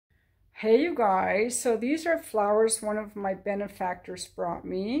Hey you guys, so these are flowers one of my benefactors brought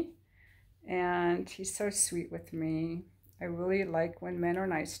me, and he's so sweet with me. I really like when men are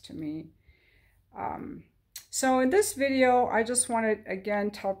nice to me. Um, so in this video, I just want to again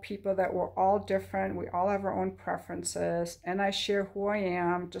tell people that we're all different. We all have our own preferences, and I share who I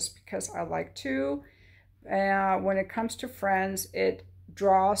am just because I like to. When it comes to friends, it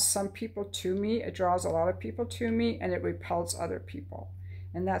draws some people to me. It draws a lot of people to me, and it repels other people.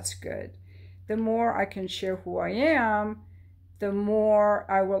 And that's good. The more I can share who I am, the more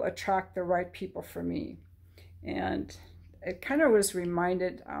I will attract the right people for me. And it kind of was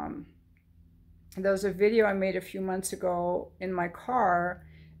reminded, there was a video I made a few months ago in my car.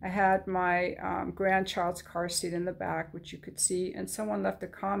 I had my grandchild's car seat in the back, which you could see, and someone left a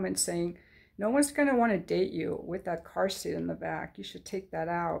comment saying, no one's going to want to date you with that car seat in the back. You should take that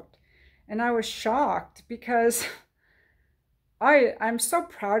out. And I was shocked because I'm so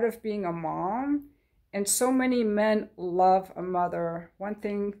proud of being a mom, and so many men love a mother. One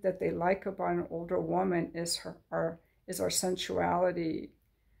thing that they like about an older woman is our sensuality.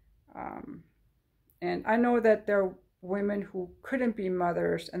 And I know that there are women who couldn't be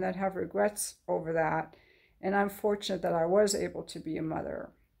mothers and that have regrets over that. And I'm fortunate that I was able to be a mother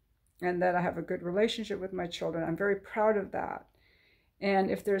and that I have a good relationship with my children. I'm very proud of that.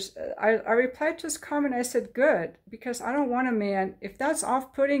 And if there's, I replied to his comment, I said, good, because I don't want a man, if that's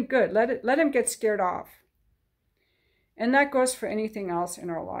off-putting, good, let him get scared off. And that goes for anything else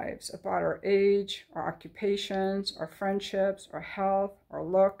in our lives, about our age, our occupations, our friendships, our health, our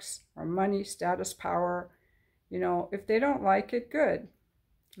looks, our money, status, power. You know, if they don't like it, good.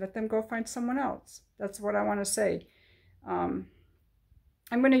 Let them go find someone else. That's what I want to say. I'm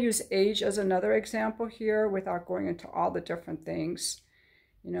going to use age as another example here without going into all the different things.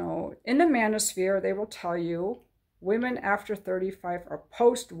 You know, in the manosphere, they will tell you women after 35 are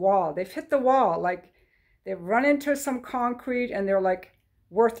post-wall. They've hit the wall, like they've run into some concrete and they're like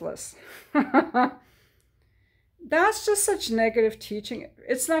worthless. That's just such negative teaching.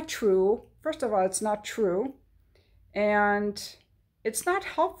 It's not true. First of all, it's not true. And it's not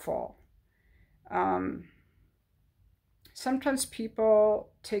helpful. Sometimes people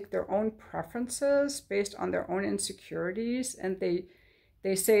take their own preferences based on their own insecurities, and they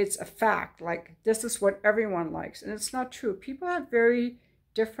say it's a fact, like this is what everyone likes. And it's not true. People have very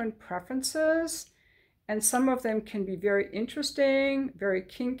different preferences, and some of them can be very interesting, very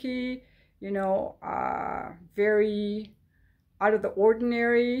kinky, you know, very out of the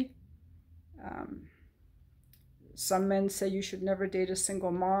ordinary. Some men say you should never date a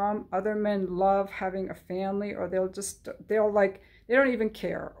single mom. Other men love having a family, or they'll like, they don't even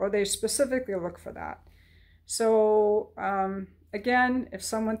care, or they specifically look for that. So again, if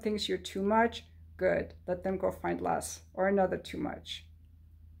someone thinks you're too much, good. Let them go find less or another too much.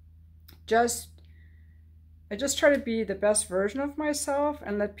 I just try to be the best version of myself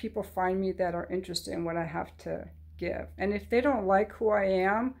and let people find me that are interested in what I have to give. And if they don't like who I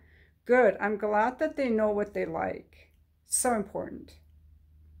am, good. I'm glad that they know what they like. So important.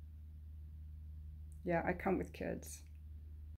 Yeah, I come with kids.